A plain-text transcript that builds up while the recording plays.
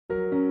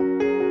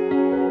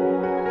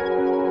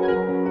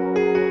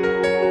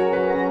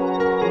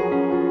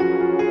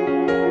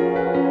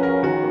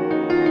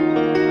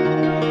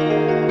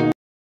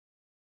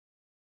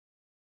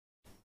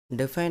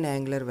Define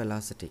angular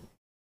velocity.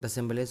 The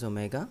symbol is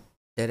omega.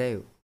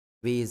 Derive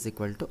v is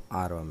equal to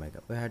r omega.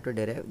 We have to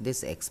derive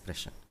this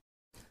expression.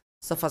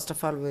 So first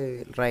of all, we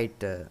will write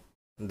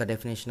the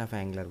definition of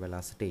angular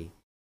velocity.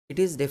 It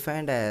is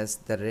defined as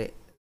the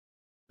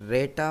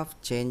rate of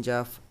change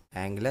of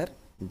angular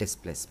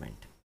displacement.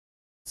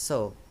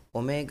 So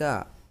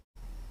omega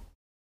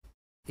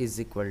is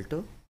equal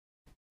to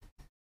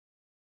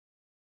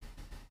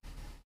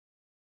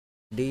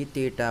d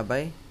theta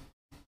by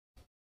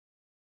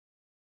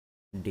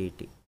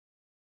dt,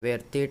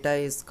 where theta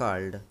is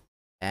called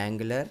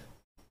angular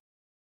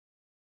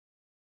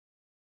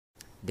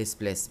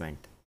displacement.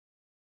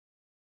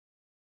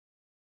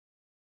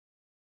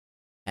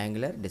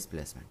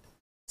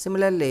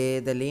 Similarly,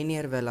 the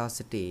linear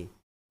velocity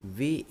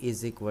v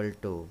is equal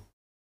to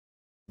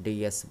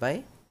ds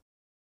by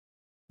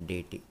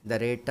dt, the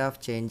rate of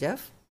change of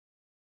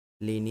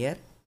linear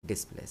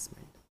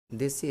displacement.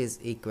 This is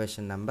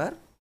equation number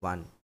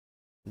 1.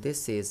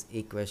 This is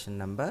equation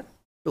number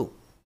 2.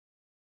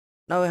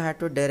 Now we have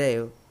to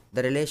derive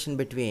the relation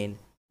between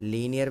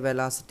linear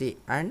velocity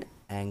and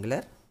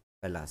angular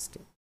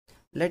velocity.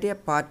 Let a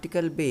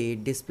particle be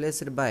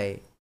displaced by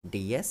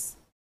ds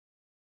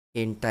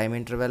in time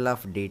interval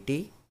of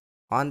dt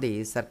on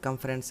the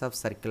circumference of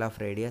circle of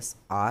radius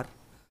r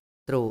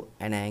through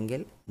an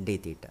angle d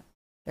theta.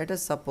 Let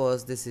us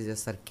suppose this is a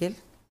circle.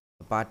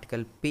 The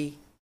particle p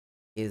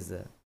is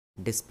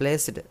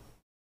displaced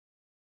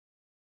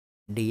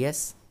ds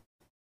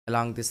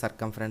along the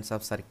circumference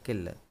of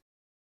circle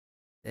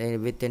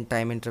within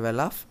time interval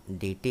of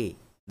dt.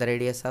 The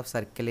radius of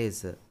circle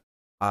is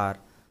r.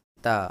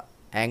 The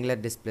angular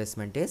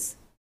displacement is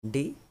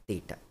d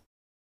theta.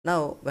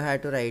 Now we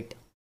have to write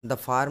the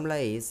formula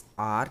is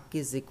arc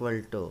is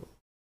equal to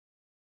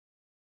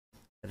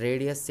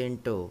radius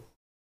into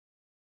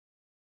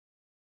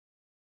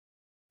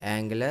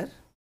angular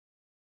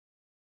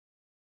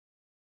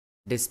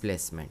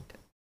displacement.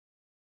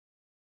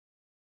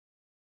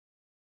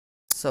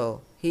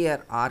 So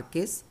here arc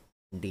is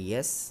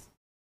ds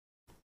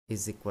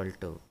is equal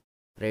to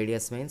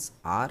radius means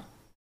r,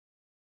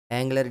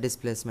 angular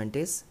displacement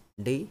is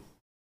d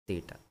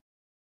theta.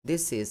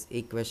 This is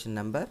equation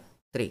number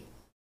 3.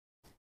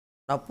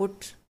 Now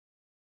put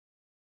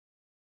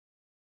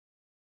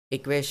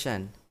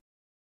equation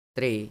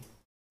 3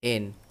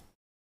 in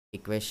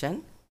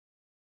equation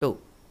 2.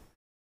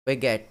 We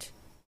get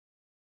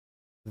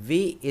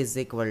v is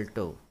equal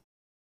to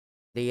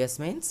ds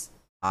means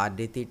r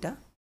d theta,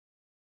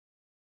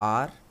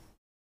 r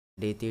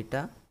d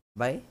theta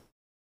by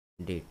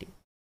dt.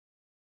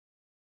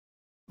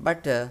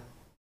 But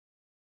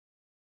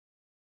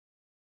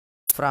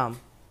from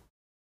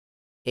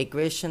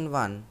equation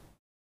 1,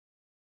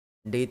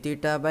 d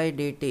theta by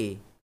dt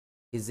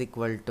is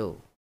equal to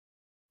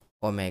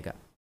omega.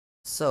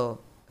 So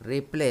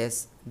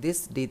replace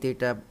this d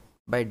theta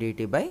by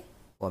dt by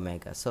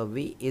omega. So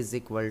v is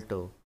equal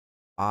to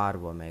r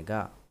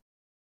omega.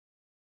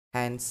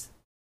 Hence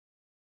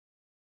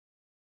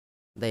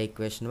the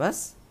equation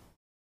was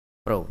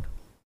proved.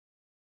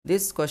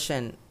 This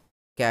question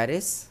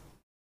carries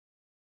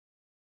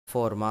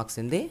 4 marks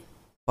in the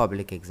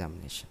public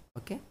examination.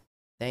 Okay.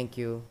 Thank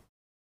you.